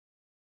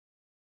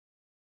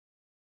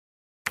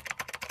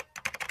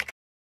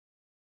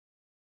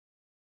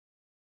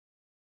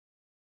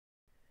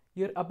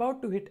You're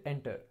about to hit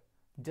enter,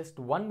 just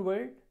one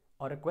word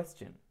or a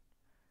question.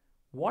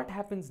 What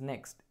happens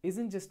next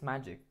isn't just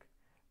magic,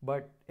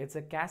 but it's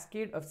a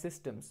cascade of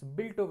systems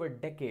built over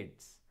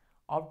decades,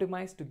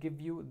 optimized to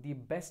give you the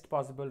best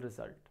possible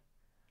result.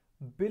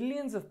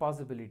 Billions of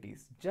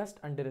possibilities just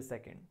under a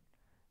second.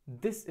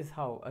 This is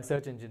how a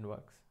search engine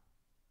works.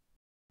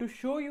 To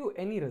show you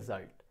any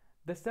result,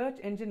 the search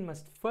engine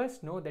must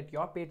first know that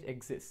your page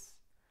exists.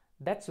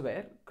 That's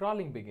where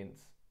crawling begins.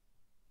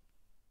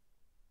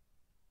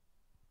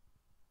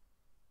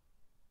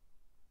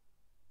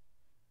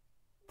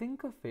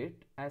 Think of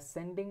it as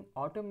sending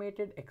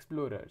automated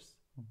explorers,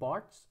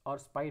 bots or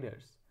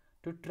spiders,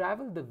 to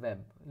travel the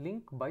web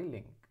link by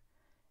link.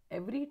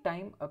 Every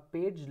time a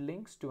page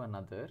links to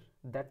another,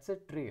 that's a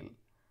trail.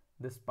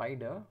 The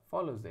spider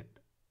follows it.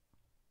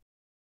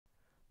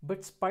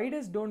 But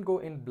spiders don't go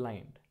in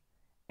blind.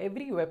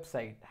 Every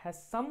website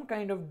has some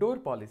kind of door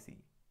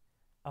policy,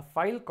 a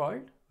file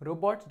called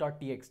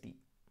robots.txt.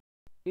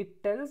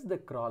 It tells the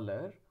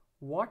crawler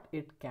what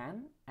it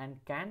can and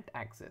can't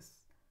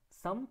access.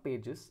 Some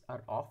pages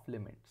are off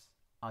limits,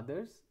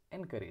 others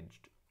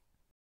encouraged.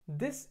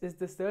 This is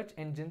the search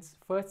engine's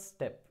first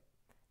step,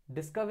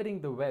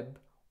 discovering the web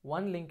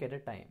one link at a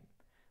time.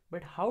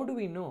 But how do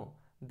we know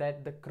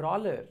that the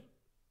crawler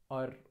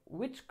or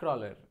which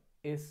crawler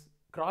is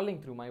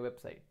crawling through my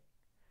website?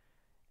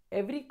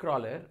 Every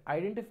crawler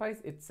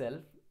identifies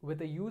itself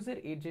with a user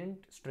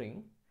agent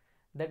string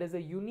that is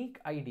a unique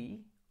ID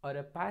or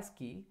a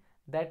passkey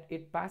that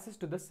it passes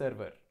to the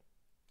server.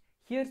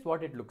 Here's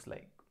what it looks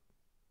like.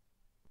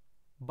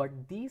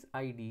 But these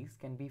IDs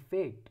can be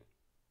faked.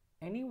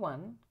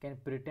 Anyone can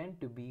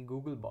pretend to be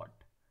Googlebot.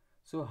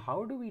 So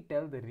how do we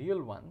tell the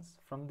real ones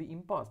from the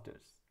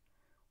imposters?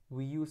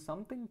 We use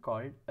something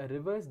called a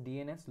reverse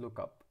DNS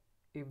lookup.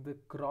 If the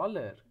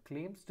crawler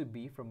claims to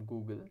be from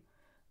Google,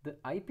 the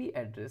IP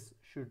address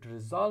should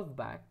resolve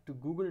back to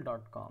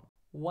google.com.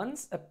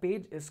 Once a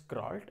page is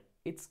crawled,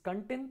 its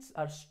contents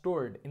are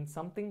stored in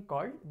something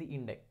called the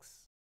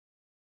index.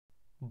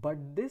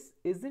 But this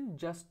isn't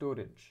just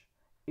storage.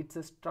 It's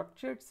a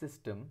structured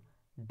system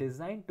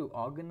designed to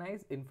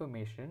organize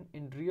information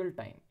in real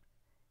time.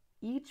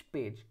 Each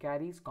page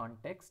carries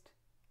context,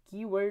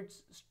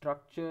 keywords,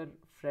 structure,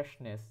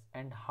 freshness,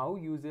 and how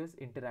users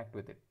interact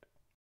with it.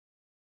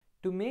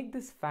 To make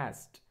this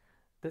fast,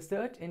 the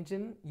search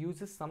engine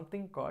uses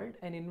something called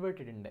an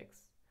inverted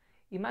index.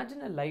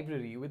 Imagine a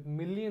library with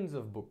millions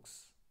of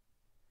books.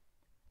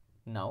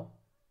 Now,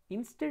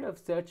 instead of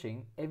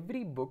searching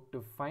every book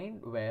to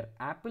find where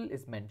Apple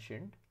is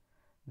mentioned,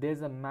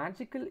 there's a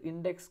magical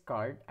index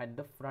card at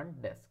the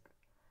front desk.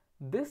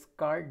 This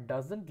card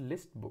doesn't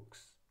list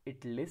books,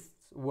 it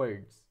lists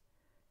words.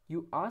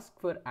 You ask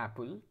for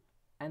Apple,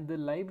 and the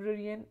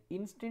librarian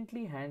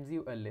instantly hands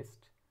you a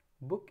list.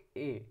 Book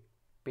A,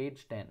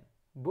 page 10.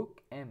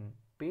 Book M,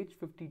 page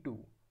 52.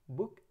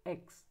 Book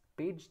X,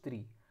 page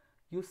 3.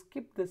 You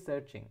skip the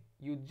searching,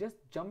 you just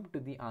jump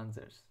to the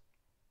answers.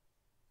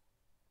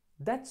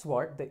 That's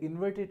what the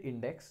inverted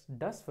index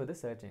does for the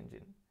search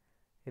engine.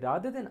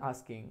 Rather than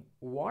asking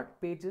what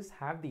pages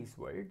have these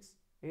words,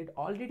 it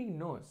already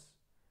knows.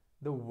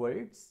 The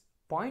words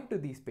point to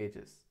these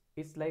pages.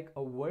 It's like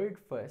a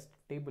word-first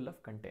table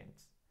of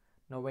contents.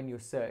 Now when you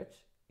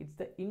search, it's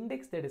the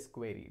index that is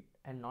queried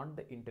and not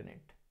the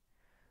internet.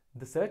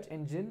 The search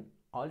engine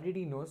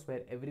already knows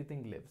where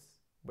everything lives,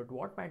 but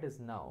what matters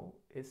now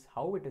is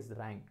how it is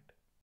ranked.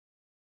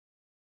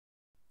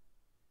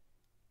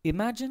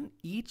 Imagine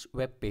each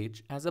web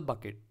page as a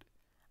bucket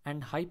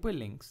and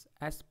hyperlinks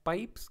as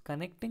pipes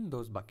connecting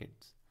those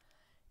buckets.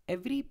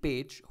 Every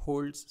page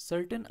holds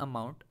certain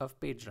amount of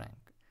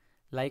PageRank,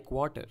 like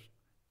water,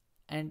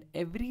 and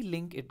every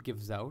link it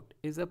gives out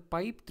is a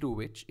pipe through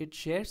which it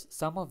shares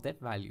some of that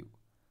value.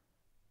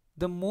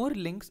 The more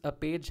links a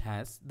page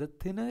has, the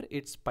thinner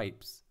its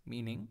pipes,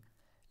 meaning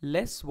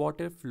less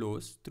water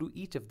flows through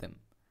each of them.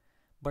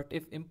 But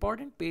if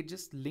important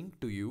pages link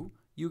to you,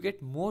 you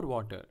get more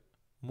water,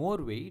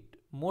 more weight,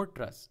 more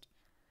trust.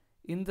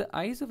 In the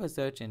eyes of a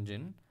search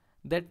engine,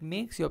 that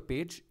makes your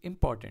page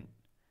important.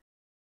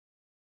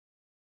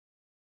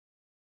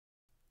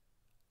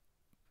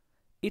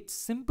 It's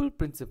simple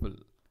principle.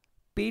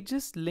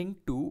 Pages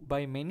linked to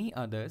by many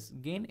others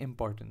gain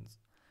importance.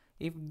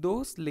 If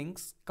those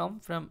links come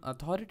from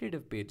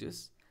authoritative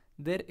pages,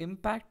 their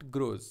impact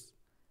grows.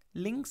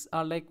 Links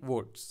are like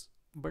votes,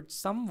 but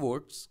some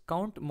votes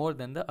count more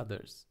than the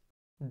others.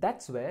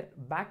 That's where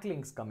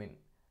backlinks come in.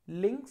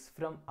 Links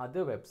from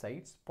other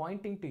websites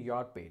pointing to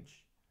your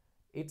page.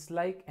 It's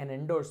like an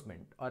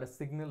endorsement or a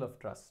signal of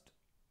trust.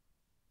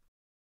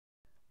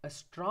 A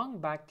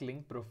strong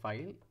backlink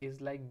profile is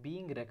like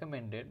being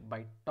recommended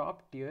by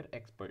top-tier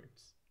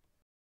experts.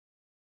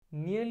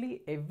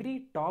 Nearly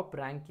every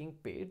top-ranking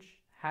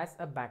page has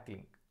a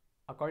backlink.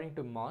 According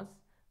to Moz,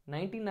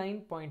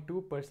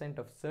 99.2%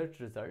 of search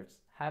results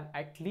have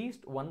at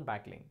least one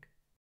backlink.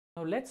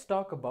 Now let's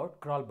talk about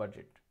crawl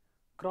budget.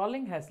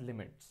 Crawling has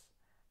limits,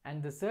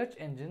 and the search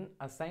engine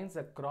assigns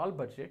a crawl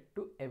budget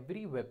to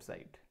every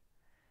website.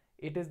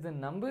 It is the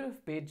number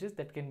of pages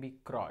that can be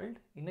crawled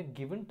in a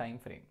given time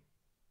frame.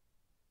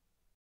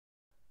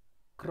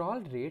 Crawl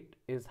rate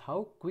is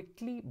how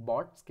quickly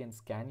bots can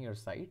scan your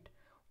site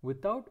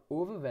without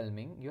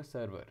overwhelming your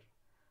server.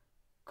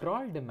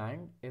 Crawl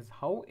demand is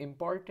how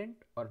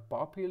important or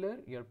popular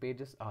your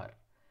pages are.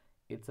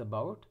 It's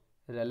about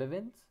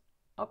relevance,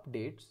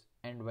 updates,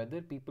 and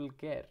whether people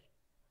care.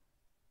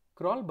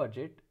 Crawl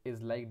budget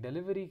is like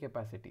delivery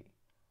capacity,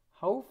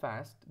 how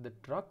fast the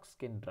trucks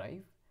can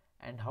drive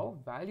and how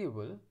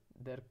valuable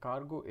their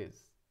cargo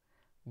is.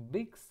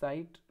 Big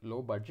site,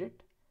 low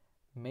budget,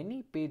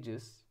 many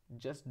pages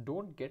just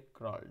don't get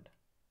crawled.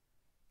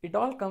 It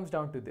all comes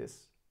down to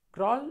this.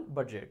 Crawl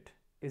budget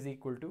is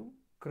equal to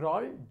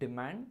crawl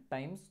demand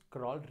times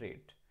crawl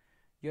rate.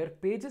 Your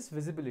page's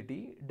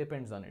visibility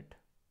depends on it.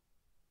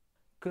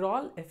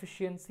 Crawl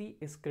efficiency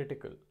is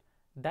critical.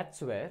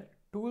 That's where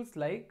tools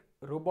like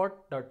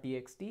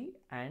robot.txt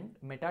and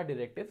meta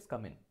directives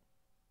come in.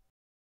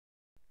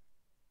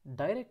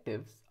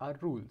 Directives are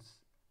rules,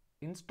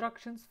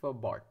 instructions for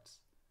bots.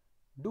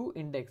 Do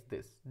index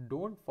this,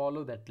 don't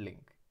follow that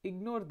link,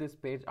 ignore this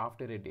page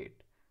after a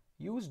date.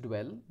 Used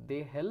well,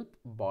 they help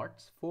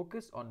bots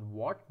focus on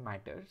what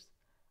matters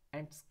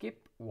and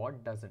skip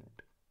what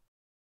doesn't.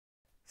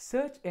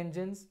 Search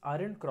engines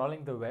aren't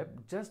crawling the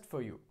web just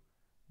for you.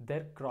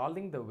 They're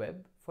crawling the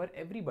web for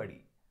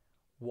everybody.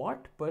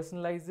 What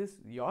personalizes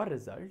your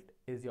result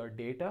is your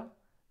data,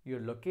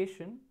 your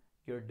location,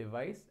 your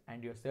device,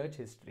 and your search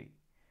history.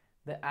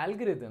 The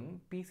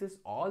algorithm pieces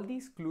all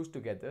these clues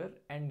together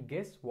and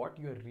guess what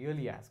you're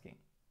really asking.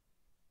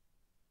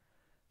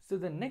 So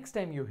the next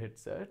time you hit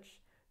search,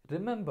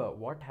 remember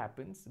what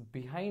happens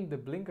behind the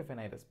blink of an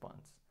eye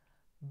response.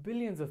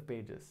 Billions of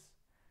pages,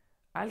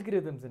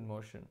 algorithms in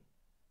motion,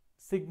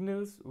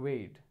 signals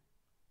weighed,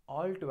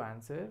 all to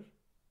answer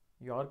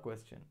your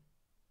question.